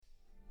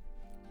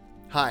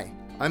Hi,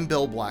 I'm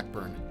Bill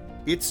Blackburn.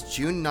 It's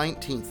June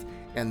 19th,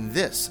 and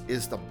this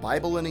is the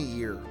Bible in a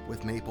Year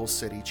with Maple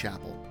City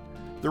Chapel.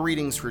 The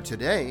readings for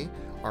today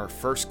are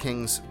 1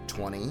 Kings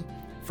 20,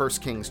 1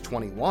 Kings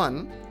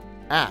 21,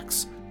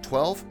 Acts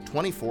 12,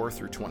 24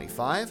 through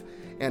 25,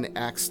 and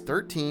Acts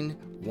 13,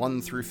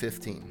 1 through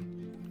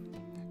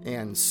 15,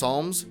 and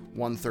Psalms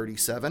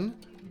 137,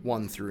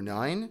 1 through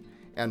 9,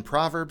 and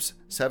Proverbs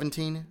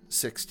 17,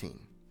 16.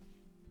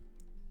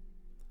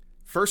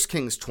 1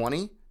 Kings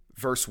 20,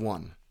 verse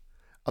 1.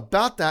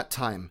 About that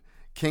time,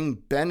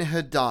 King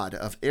Ben-Hadad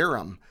of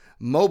Aram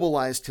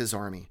mobilized his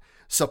army,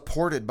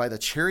 supported by the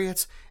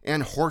chariots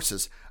and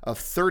horses of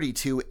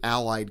 32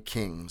 allied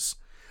kings.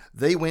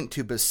 They went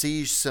to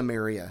besiege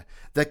Samaria,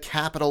 the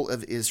capital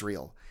of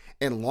Israel,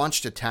 and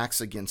launched attacks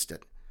against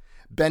it.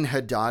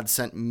 Ben-Hadad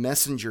sent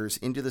messengers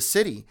into the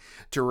city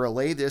to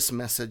relay this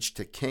message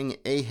to King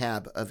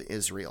Ahab of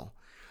Israel.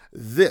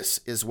 This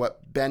is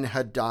what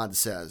Ben-Hadad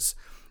says: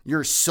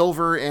 "Your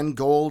silver and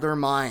gold are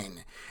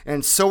mine,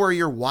 and so are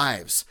your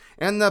wives,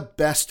 and the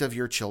best of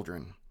your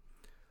children."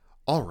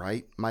 "All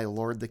right, my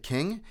lord the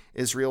king,"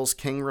 Israel's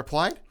king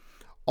replied.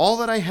 "All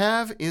that I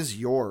have is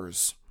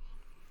yours."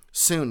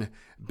 Soon,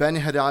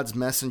 Ben-Hadad's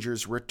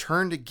messengers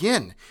returned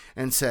again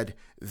and said,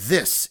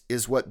 "This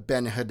is what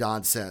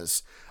Ben-Hadad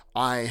says: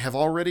 I have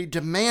already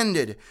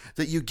demanded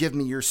that you give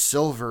me your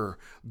silver,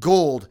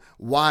 gold,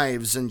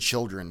 wives, and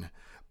children.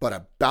 But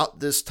about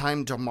this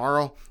time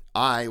tomorrow,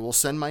 I will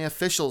send my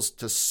officials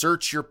to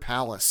search your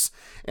palace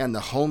and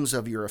the homes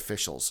of your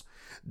officials.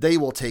 They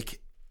will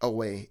take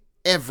away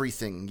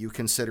everything you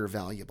consider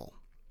valuable."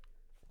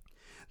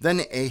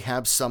 Then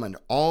Ahab summoned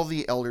all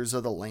the elders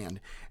of the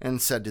land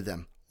and said to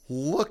them,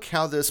 "Look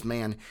how this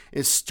man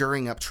is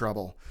stirring up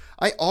trouble.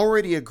 I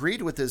already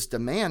agreed with his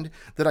demand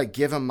that I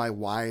give him my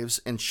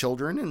wives and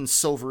children and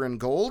silver and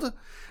gold.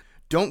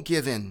 Don't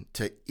give in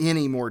to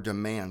any more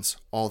demands,"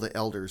 all the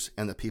elders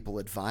and the people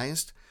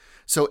advised.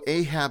 So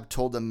Ahab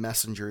told the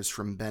messengers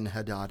from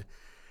Ben-Hadad,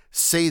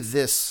 "Say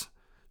this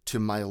to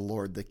my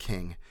lord the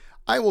king: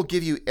 I will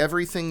give you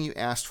everything you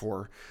asked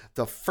for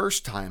the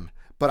first time,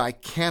 but I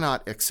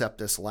cannot accept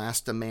this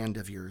last demand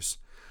of yours."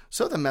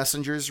 So the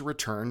messengers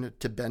returned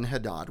to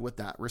Ben-Hadad with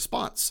that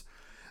response.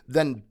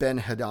 Then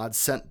Ben-Hadad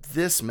sent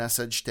this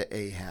message to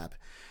Ahab: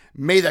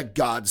 "May the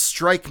gods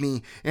strike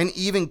me and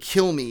even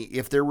kill me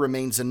if there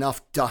remains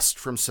enough dust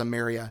from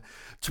Samaria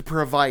to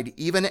provide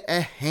even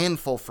a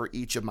handful for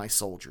each of my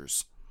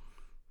soldiers."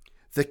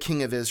 The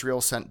king of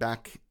Israel sent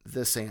back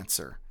this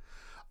answer: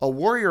 "A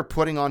warrior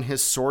putting on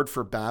his sword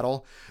for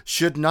battle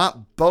should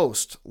not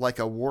boast like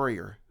a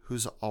warrior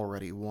who's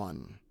already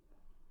won."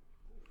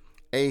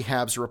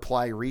 Ahab's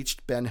reply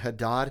reached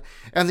Ben-Hadad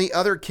and the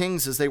other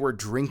kings as they were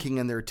drinking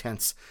in their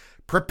tents.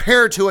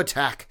 "Prepare to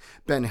attack,"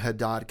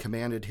 Ben-Hadad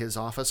commanded his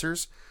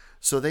officers.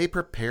 So they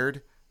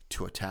prepared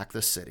to attack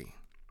the city.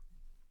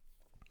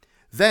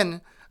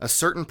 Then a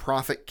certain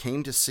prophet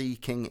came to see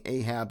King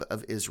Ahab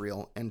of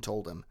Israel and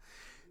told him,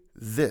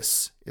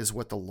 "This is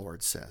what the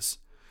Lord says: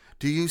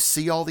 Do you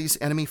see all these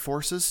enemy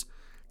forces?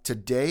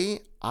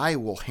 Today I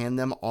will hand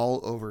them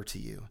all over to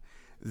you.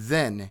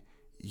 Then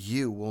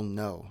you will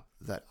know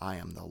that I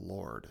am the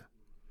Lord."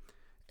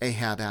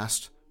 Ahab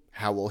asked,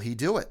 "How will he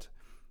do it?"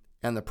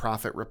 And the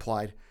prophet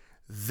replied,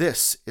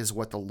 "This is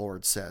what the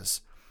Lord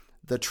says: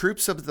 The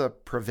troops of the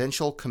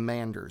provincial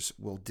commanders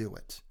will do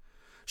it."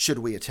 "Should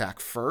we attack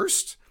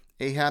first?"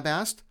 Ahab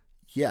asked.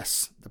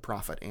 "Yes," the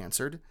prophet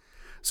answered.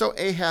 So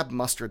Ahab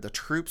mustered the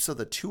troops of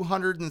the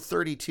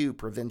 232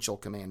 provincial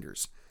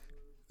commanders.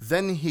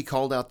 Then he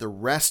called out the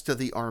rest of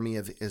the army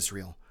of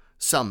Israel,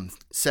 some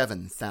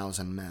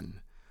 7,000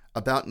 men.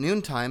 About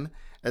noontime,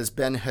 as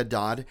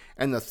Ben-Hadad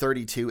and the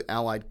 32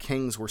 allied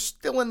kings were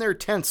still in their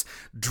tents,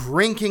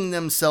 drinking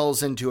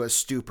themselves into a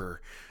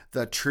stupor,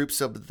 the troops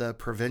of the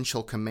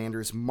provincial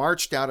commanders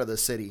marched out of the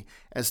city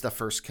as the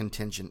first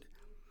contingent.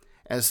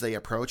 As they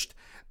approached,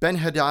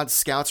 Ben-Hadad's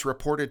scouts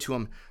reported to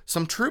him,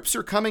 "Some troops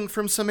are coming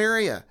from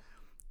Samaria."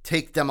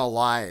 "Take them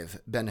alive,"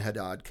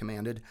 Ben-Hadad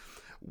commanded,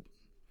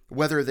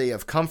 "whether they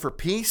have come for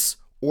peace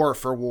or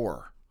for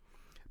war."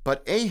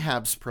 But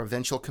Ahab's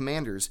provincial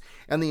commanders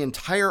and the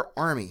entire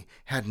army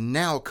had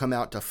now come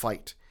out to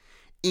fight.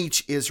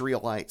 Each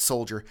Israelite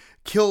soldier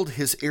killed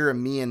his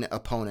Aramean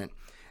opponent,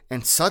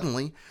 and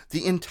suddenly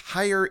the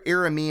entire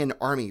Aramean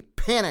army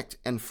panicked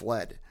and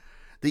fled.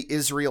 The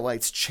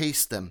Israelites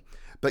chased them,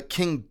 but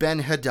King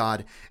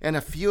Ben-Hadad and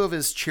a few of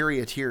his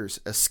charioteers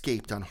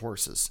escaped on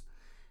horses.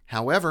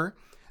 However,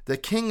 the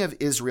king of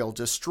Israel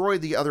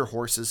destroyed the other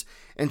horses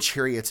and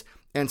chariots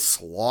and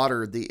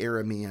slaughtered the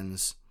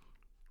Arameans.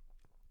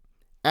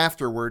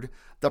 Afterward,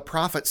 the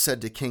prophet said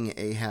to King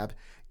Ahab,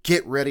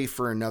 "Get ready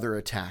for another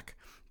attack.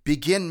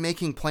 Begin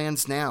making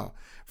plans now,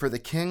 for the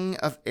king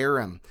of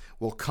Aram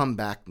will come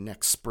back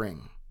next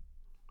spring."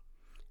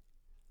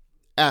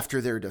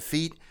 After their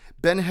defeat,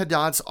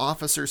 Ben-Hadad's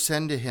officers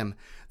said to him,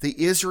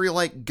 "The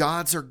Israelite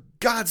gods are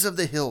gods of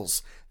the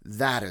hills.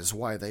 That is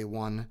why they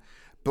won.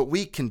 But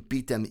we can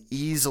beat them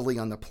easily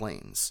on the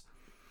plains.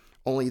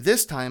 Only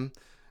this time,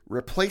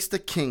 replace the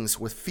kings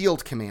with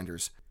field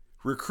commanders.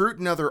 Recruit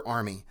another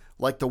army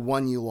like the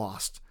one you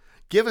lost.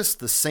 Give us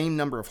the same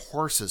number of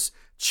horses,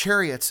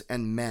 chariots,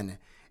 and men,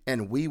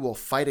 and we will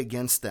fight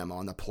against them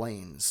on the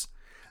plains.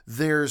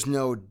 There's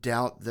no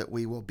doubt that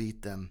we will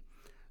beat them."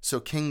 So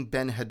King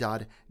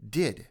Ben-Hadad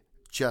did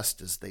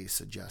just as they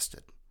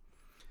suggested.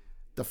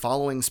 The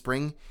following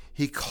spring,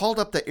 he called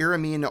up the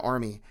Aramean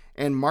army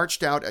and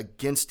marched out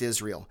against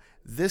Israel,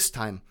 this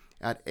time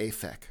at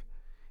Aphek.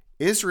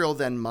 Israel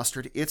then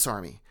mustered its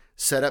army,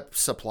 set up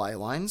supply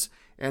lines,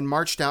 and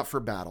marched out for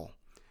battle.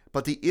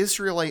 But the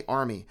Israelite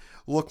army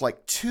looked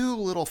like two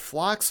little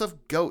flocks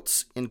of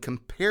goats in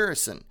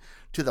comparison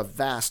to the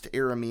vast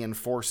Aramean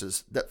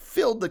forces that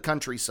filled the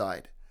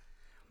countryside.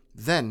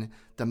 Then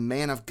the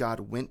man of God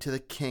went to the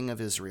king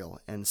of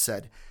Israel and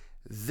said,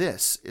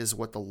 "This is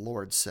what the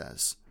Lord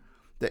says.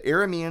 The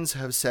Arameans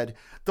have said,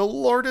 'The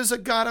Lord is a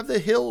God of the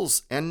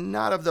hills and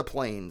not of the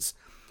plains.'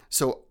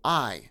 So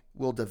I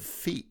will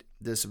defeat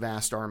this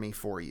vast army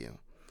for you.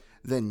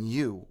 Then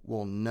you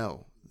will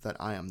know that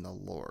I am the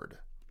Lord."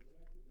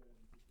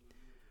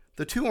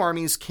 The two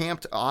armies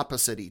camped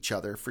opposite each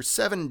other for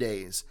 7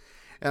 days,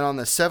 and on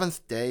the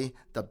 7th day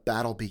the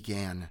battle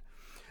began.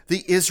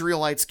 The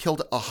Israelites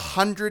killed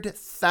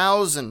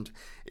 100,000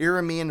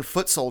 Aramean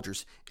foot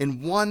soldiers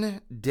in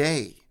 1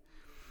 day.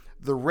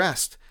 The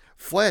rest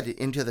fled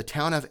into the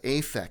town of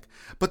Aphek,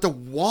 but the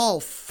wall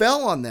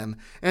fell on them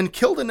and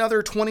killed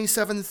another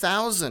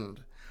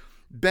 27,000.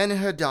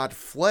 Ben-Hadad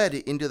fled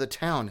into the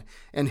town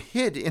and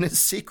hid in a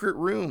secret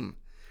room.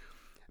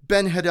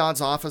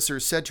 Ben-Hadad's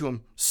officers said to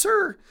him,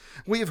 "Sir,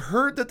 we have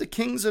heard that the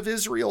kings of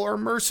Israel are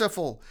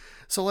merciful,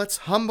 so let's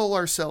humble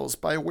ourselves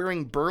by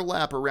wearing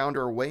burlap around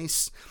our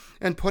waists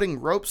and putting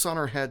ropes on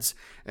our heads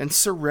and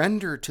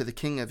surrender to the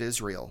king of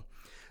Israel.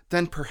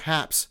 Then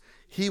perhaps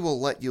he will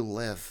let you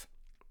live."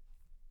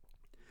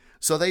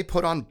 So they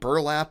put on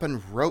burlap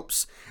and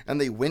ropes, and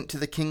they went to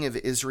the king of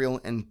Israel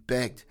and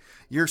begged,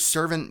 "Your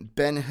servant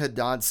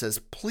Ben-Hadad says,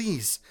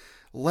 'Please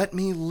let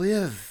me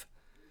live.'"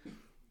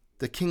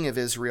 The king of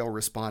Israel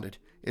responded,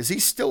 "Is he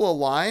still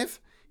alive?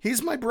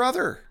 He's my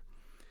brother."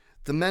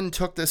 The men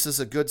took this as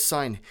a good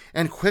sign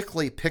and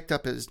quickly picked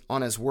up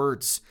on his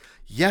words.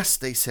 "Yes,"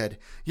 they said,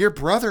 "your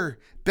brother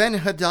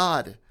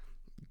Ben-Hadad."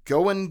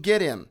 "Go and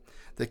get him,"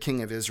 the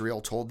king of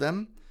Israel told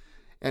them.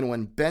 And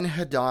when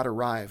Ben-Hadad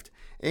arrived,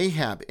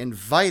 Ahab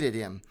invited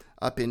him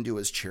up into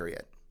his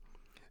chariot.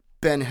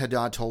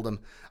 Ben-Hadad told him,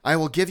 "I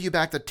will give you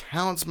back the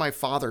towns my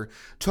father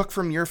took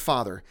from your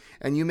father,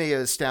 and you may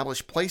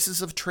establish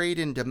places of trade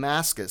in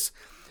Damascus,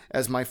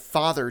 as my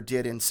father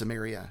did in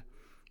Samaria."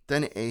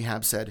 Then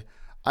Ahab said,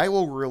 "I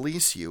will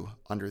release you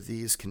under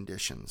these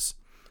conditions."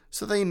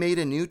 So they made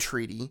a new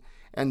treaty,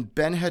 and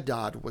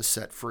Ben-Hadad was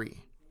set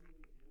free.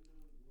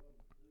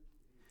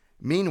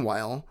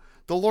 Meanwhile,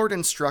 the Lord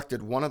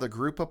instructed one of the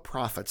group of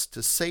prophets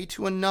to say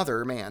to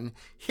another man,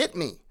 "Hit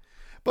me."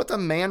 But the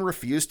man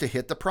refused to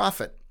hit the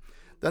prophet.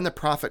 Then the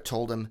prophet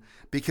told him,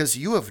 "Because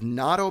you have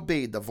not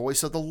obeyed the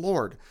voice of the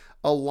Lord,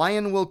 a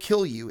lion will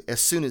kill you as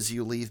soon as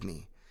you leave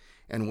me."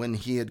 And when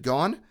he had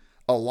gone,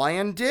 a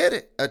lion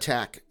did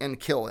attack and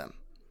kill him.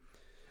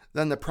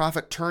 Then the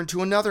prophet turned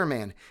to another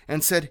man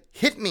and said,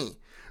 "Hit me."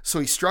 So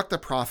he struck the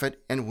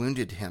prophet and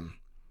wounded him.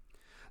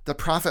 The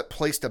prophet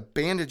placed a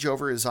bandage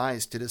over his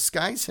eyes to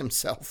disguise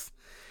himself,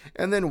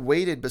 and then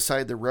waited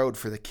beside the road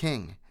for the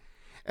king.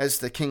 As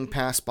the king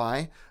passed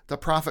by, the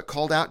prophet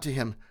called out to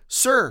him,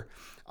 "Sir,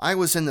 I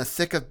was in the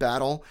thick of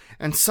battle,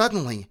 and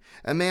suddenly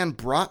a man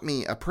brought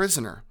me a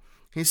prisoner."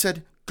 He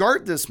said,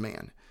 "Guard this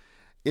man.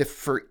 If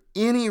for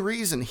any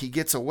reason he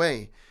gets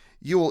away,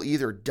 you will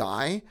either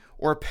die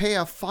or pay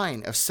a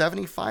fine of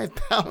 75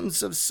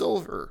 pounds of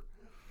silver."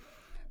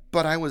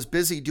 "But I was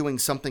busy doing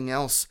something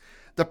else.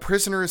 The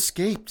prisoner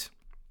escaped."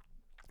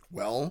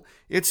 "Well,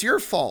 it's your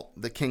fault,"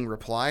 the king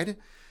replied.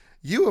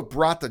 "You have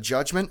brought the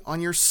judgment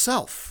on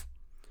yourself."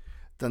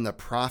 Then the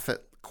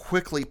prophet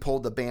quickly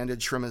pulled the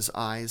bandage from his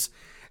eyes,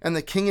 and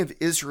the king of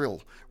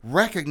Israel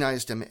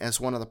recognized him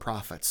as one of the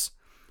prophets.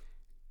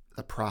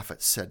 The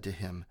prophet said to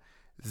him,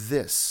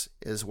 "This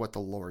is what the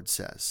Lord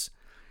says.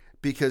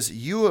 Because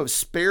you have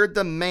spared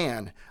the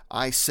man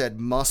I said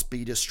must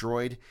be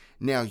destroyed,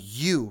 now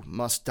you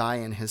must die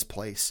in his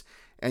place,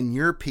 and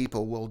your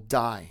people will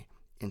die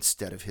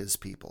instead of his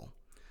people."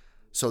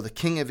 So the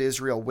king of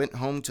Israel went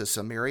home to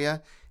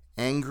Samaria,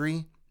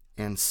 angry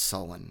and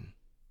sullen.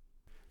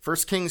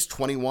 1 Kings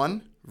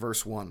 21,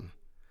 verse 1.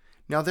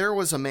 Now there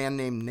was a man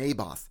named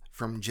Naboth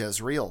from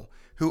Jezreel,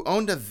 who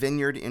owned a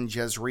vineyard in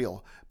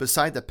Jezreel,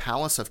 beside the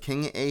palace of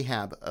King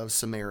Ahab of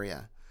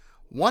Samaria.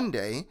 One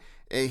day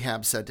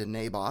Ahab said to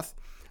Naboth,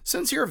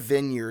 "Since your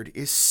vineyard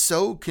is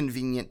so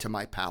convenient to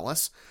my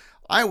palace,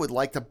 I would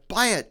like to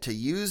buy it to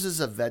use as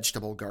a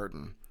vegetable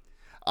garden.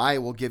 I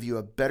will give you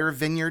a better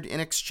vineyard in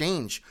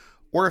exchange,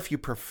 or if you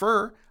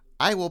prefer,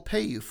 I will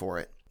pay you for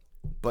it."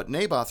 But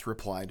Naboth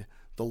replied,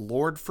 "The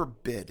Lord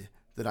forbid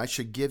that I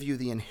should give you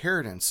the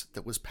inheritance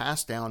that was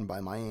passed down by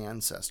my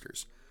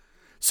ancestors."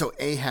 So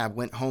Ahab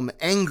went home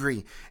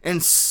angry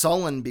and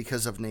sullen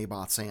because of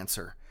Naboth's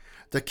answer.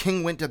 The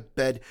king went to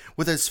bed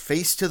with his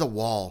face to the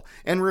wall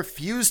and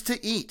refused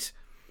to eat.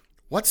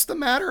 "What's the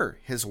matter?"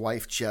 his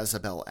wife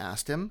Jezebel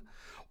asked him.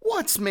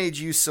 "What's made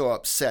you so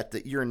upset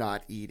that you're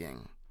not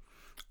eating?"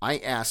 "I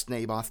asked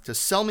Naboth to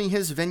sell me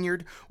his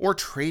vineyard or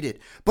trade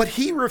it, but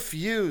he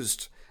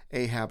refused,"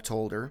 Ahab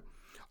told her.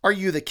 "Are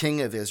you the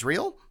king of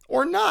Israel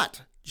or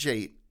not?"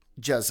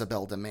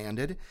 Jezebel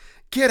demanded.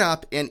 "Get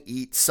up and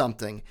eat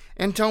something,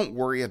 and don't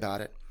worry about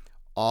it.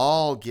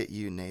 I'll get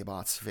you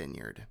Naboth's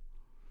vineyard."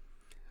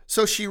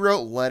 So she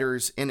wrote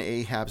letters in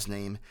Ahab's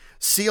name,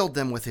 sealed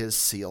them with his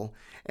seal,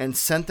 and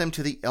sent them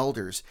to the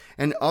elders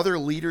and other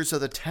leaders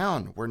of the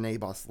town where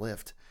Naboth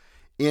lived.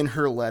 In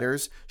her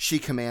letters, she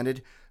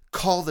commanded,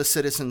 "Call the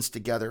citizens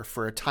together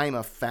for a time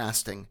of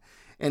fasting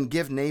and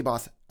give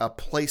Naboth a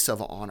place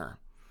of honor.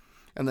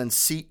 And then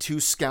seat 2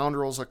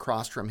 scoundrels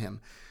across from him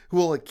who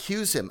will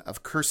accuse him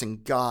of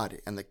cursing God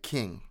and the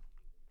king.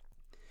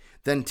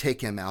 Then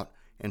take him out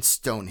and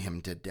stone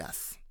him to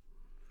death."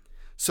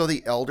 So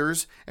the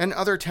elders and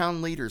other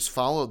town leaders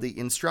followed the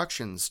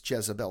instructions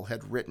Jezebel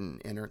had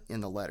written in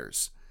the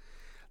letters.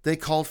 They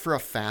called for a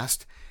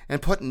fast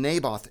and put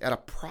Naboth at a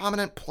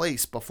prominent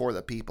place before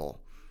the people.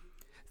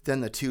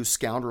 Then the 2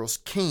 scoundrels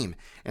came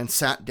and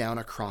sat down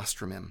across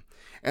from him,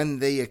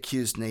 and they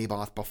accused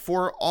Naboth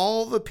before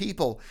all the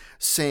people,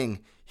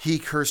 saying he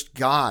cursed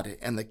God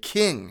and the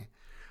king.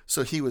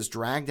 So he was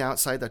dragged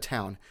outside the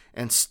town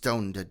and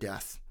stoned to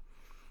death.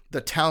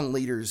 The town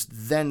leaders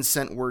then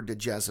sent word to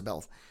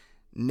Jezebel,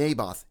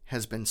 "Naboth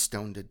has been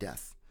stoned to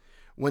death."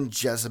 When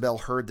Jezebel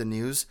heard the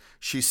news,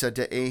 she said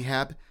to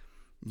Ahab,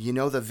 "You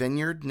know the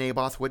vineyard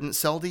Naboth wouldn't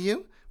sell to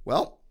you?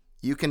 Well,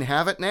 you can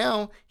have it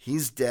now.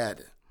 He's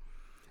dead."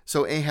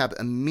 So Ahab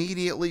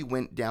immediately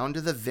went down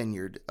to the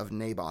vineyard of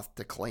Naboth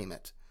to claim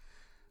it.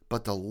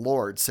 But the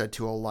Lord said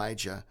to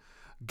Elijah,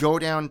 "Go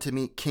down to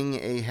meet King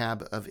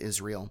Ahab of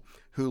Israel,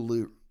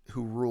 who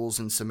rules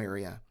in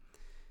Samaria.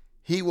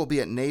 He will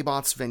be at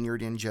Naboth's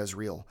vineyard in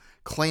Jezreel,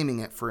 claiming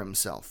it for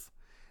himself.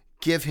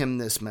 Give him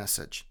this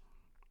message.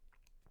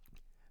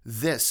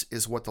 This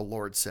is what the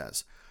Lord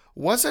says.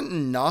 Wasn't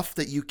enough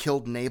that you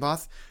killed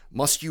Naboth?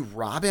 Must you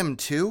rob him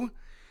too?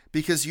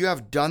 Because you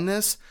have done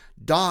this,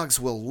 dogs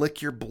will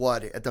lick your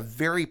blood at the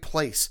very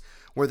place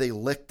where they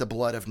licked the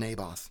blood of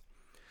Naboth."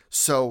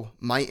 "So,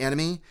 my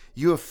enemy,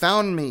 you have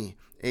found me,"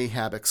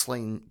 Ahab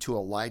exclaimed to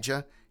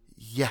Elijah.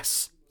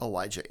 "Yes,"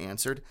 Elijah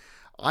answered.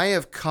 "I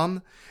have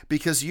come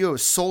because you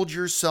have sold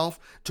yourself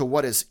to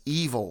what is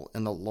evil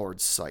in the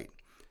Lord's sight.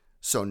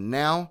 So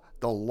now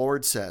the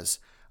Lord says,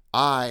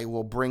 I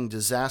will bring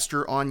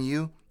disaster on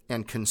you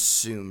and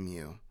consume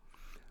you.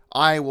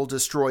 I will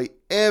destroy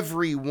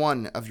every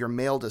one of your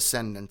male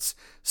descendants,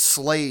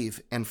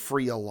 slave and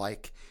free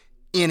alike,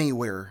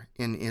 anywhere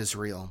in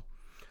Israel.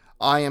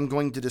 I am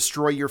going to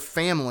destroy your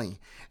family,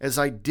 as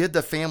I did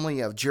the family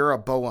of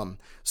Jeroboam,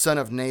 son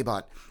of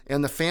Nebat,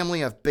 and the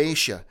family of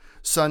Baasha,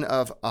 son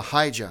of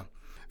Ahijah,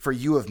 for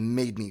you have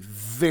made me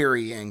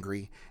very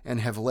angry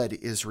and have led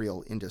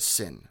Israel into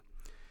sin.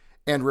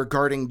 And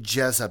regarding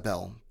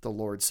Jezebel, the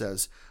Lord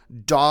says,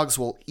 dogs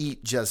will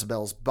eat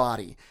Jezebel's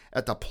body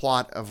at the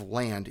plot of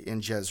land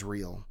in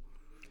Jezreel.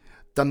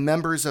 The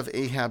members of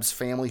Ahab's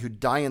family who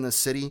die in the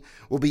city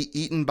will be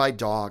eaten by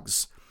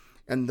dogs,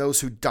 and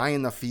those who die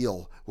in the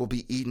field will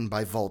be eaten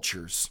by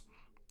vultures.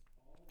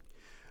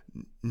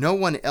 No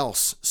one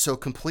else so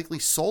completely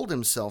sold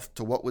himself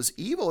to what was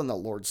evil in the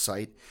Lord's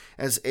sight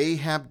as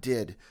Ahab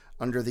did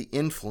under the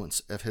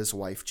influence of his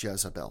wife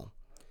Jezebel.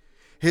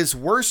 His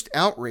worst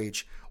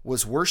outrage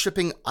was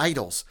worshiping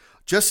idols,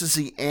 just as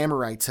the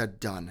Amorites had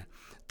done,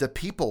 the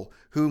people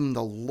whom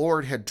the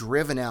Lord had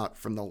driven out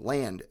from the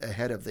land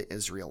ahead of the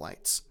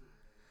Israelites.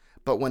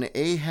 But when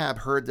Ahab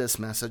heard this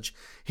message,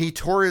 he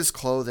tore his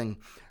clothing,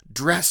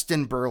 dressed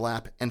in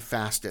burlap, and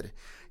fasted.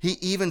 He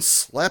even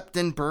slept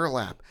in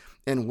burlap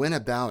and went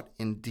about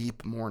in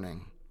deep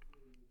mourning.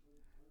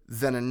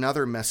 Then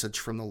another message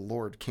from the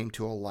Lord came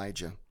to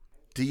Elijah.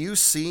 Do you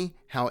see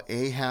how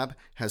Ahab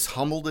has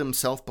humbled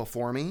himself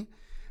before me?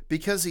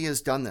 Because he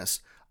has done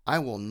this, I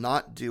will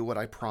not do what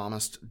I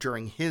promised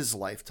during his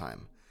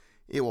lifetime.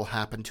 It will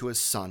happen to his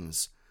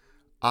sons.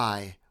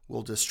 I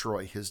will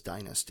destroy his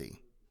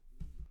dynasty.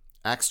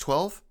 Acts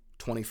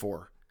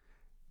 12:24.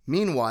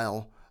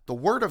 Meanwhile, the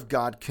word of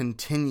God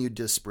continued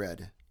to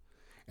spread,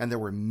 and there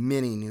were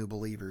many new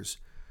believers.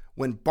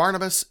 When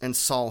Barnabas and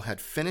Saul had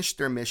finished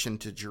their mission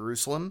to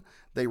Jerusalem,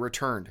 they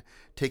returned,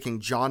 taking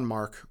John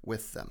Mark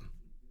with them.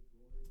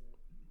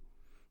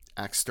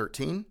 Acts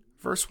 13,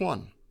 verse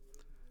 1.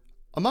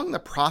 Among the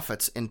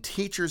prophets and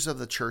teachers of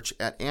the church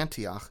at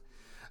Antioch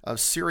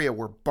of Syria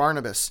were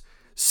Barnabas,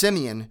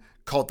 Simeon,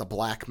 called the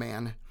Black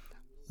Man,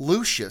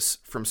 Lucius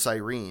from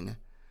Cyrene,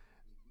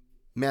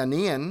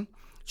 Manaen,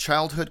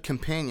 childhood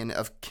companion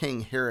of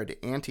King Herod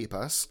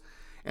Antipas,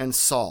 and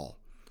Saul.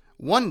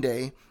 One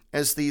day,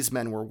 as these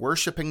men were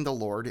worshiping the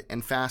Lord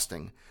and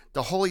fasting,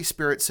 the Holy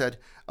Spirit said,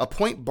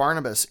 Appoint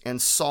Barnabas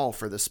and Saul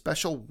for the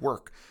special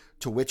work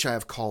to which I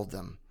have called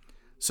them.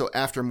 So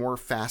after more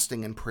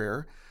fasting and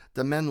prayer,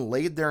 the men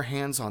laid their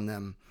hands on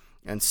them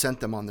and sent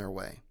them on their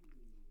way.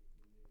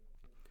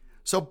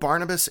 So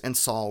Barnabas and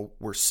Saul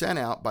were sent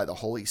out by the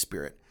Holy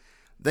Spirit.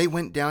 They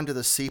went down to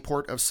the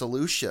seaport of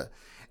Seleucia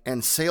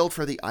and sailed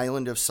for the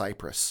island of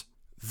Cyprus.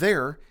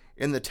 There,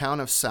 in the town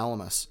of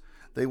Salamis,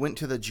 they went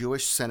to the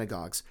Jewish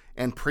synagogues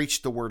and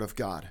preached the word of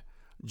God.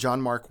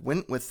 John Mark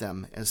went with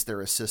them as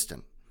their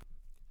assistant.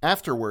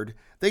 Afterward,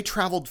 they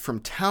traveled from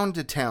town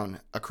to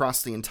town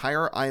across the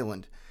entire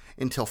island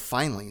until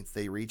finally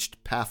they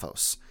reached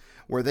Paphos,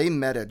 where they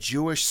met a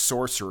Jewish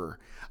sorcerer,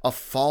 a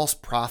false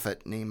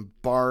prophet named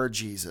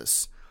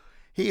Bar-Jesus.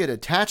 He had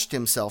attached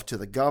himself to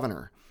the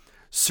governor,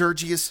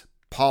 Sergius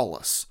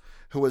Paulus,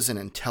 who was an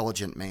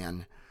intelligent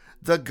man.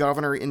 The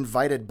governor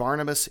invited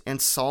Barnabas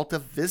and Saul to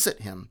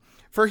visit him,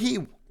 for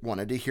he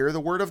wanted to hear the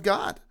word of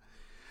God.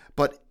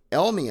 But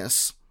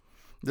Elymas,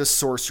 the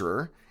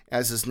sorcerer,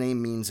 as his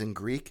name means in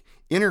Greek,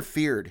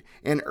 interfered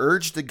and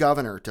urged the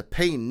governor to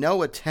pay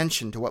no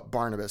attention to what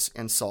Barnabas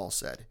and Saul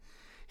said.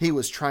 He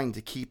was trying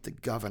to keep the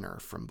governor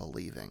from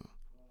believing.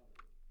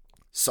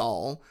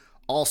 Saul,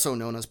 also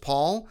known as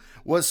Paul,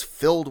 was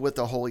filled with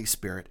the Holy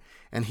Spirit,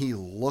 and he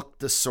looked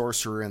the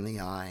sorcerer in the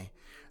eye.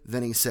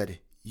 Then he said,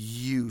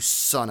 "You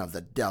son of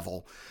the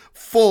devil,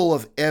 full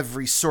of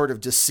every sort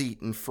of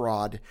deceit and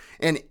fraud,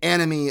 an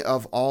enemy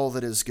of all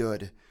that is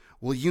good.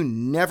 Will you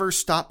never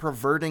stop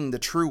perverting the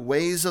true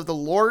ways of the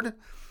Lord?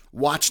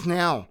 Watch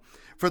now,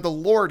 for the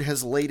Lord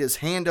has laid his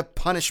hand of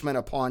punishment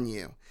upon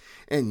you,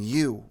 and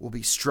you will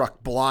be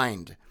struck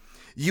blind.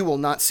 You will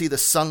not see the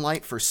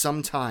sunlight for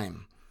some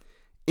time."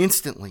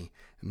 Instantly,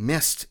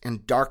 mist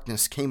and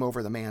darkness came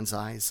over the man's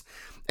eyes,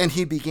 and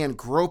he began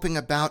groping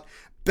about,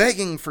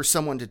 begging for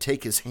someone to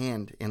take his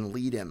hand and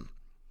lead him.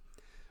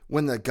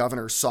 When the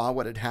governor saw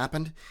what had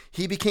happened,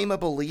 he became a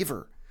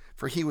believer,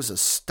 for he was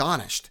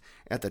astonished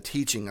at the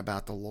teaching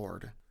about the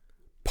Lord.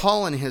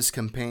 Paul and his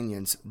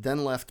companions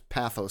then left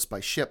Paphos by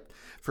ship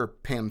for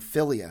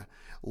Pamphylia,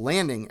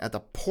 landing at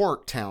the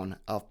port town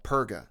of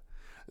Perga.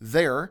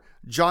 There,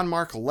 John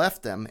Mark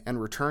left them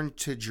and returned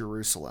to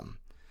Jerusalem.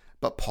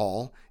 But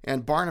Paul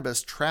and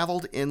Barnabas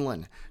traveled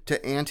inland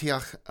to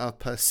Antioch of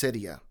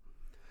Pisidia.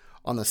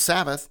 On the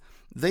Sabbath,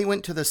 they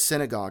went to the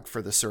synagogue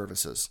for the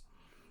services.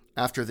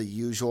 After the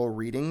usual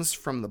readings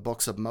from the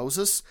books of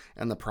Moses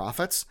and the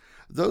prophets,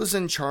 those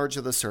in charge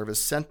of the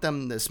service sent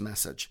them this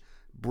message: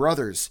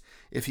 "Brothers,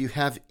 if you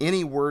have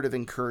any word of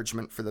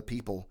encouragement for the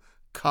people,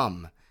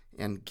 come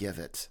and give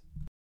it."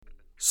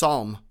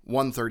 Psalm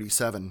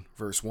 137,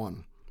 verse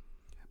 1.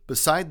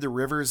 Beside the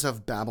rivers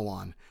of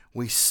Babylon,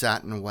 we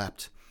sat and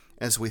wept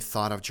as we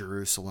thought of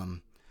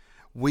Jerusalem.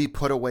 We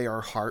put away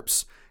our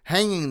harps,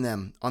 hanging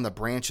them on the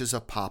branches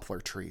of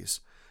poplar trees,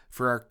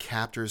 for our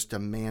captors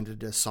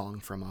demanded a song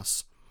from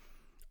us.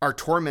 Our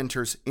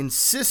tormentors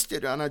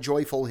insisted on a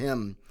joyful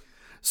hymn.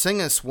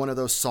 Sing us one of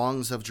those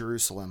songs of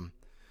Jerusalem.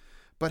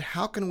 But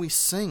how can we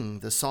sing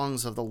the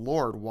songs of the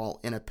Lord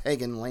while in a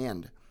pagan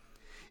land?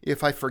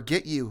 If I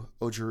forget you,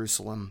 O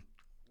Jerusalem,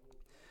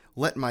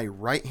 let my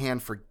right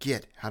hand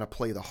forget how to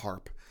play the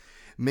harp.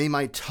 May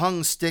my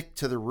tongue stick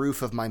to the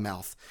roof of my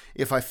mouth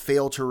if I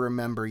fail to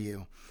remember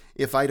you,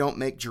 if I don't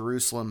make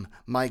Jerusalem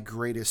my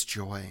greatest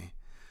joy.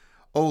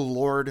 O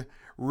Lord,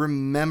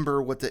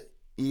 remember what the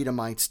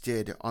Edomites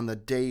did on the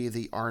day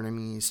the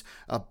armies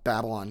of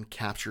Babylon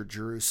captured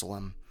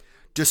Jerusalem.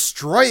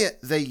 Destroy it,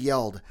 they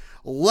yelled.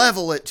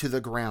 Level it to the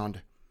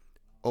ground.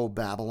 O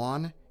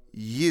Babylon,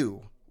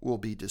 you will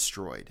be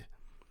destroyed.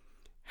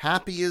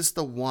 Happy is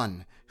the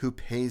one who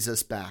pays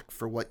us back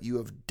for what you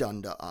have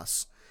done to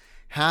us.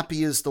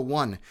 Happy is the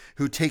one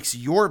who takes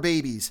your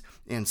babies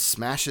and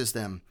smashes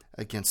them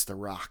against the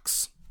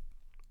rocks.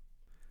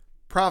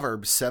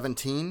 Proverbs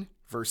 17,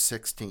 verse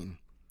 16.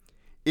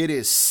 It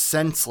is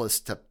senseless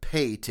to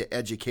pay to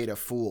educate a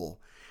fool,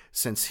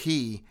 since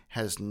he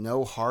has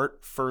no heart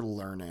for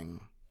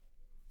learning.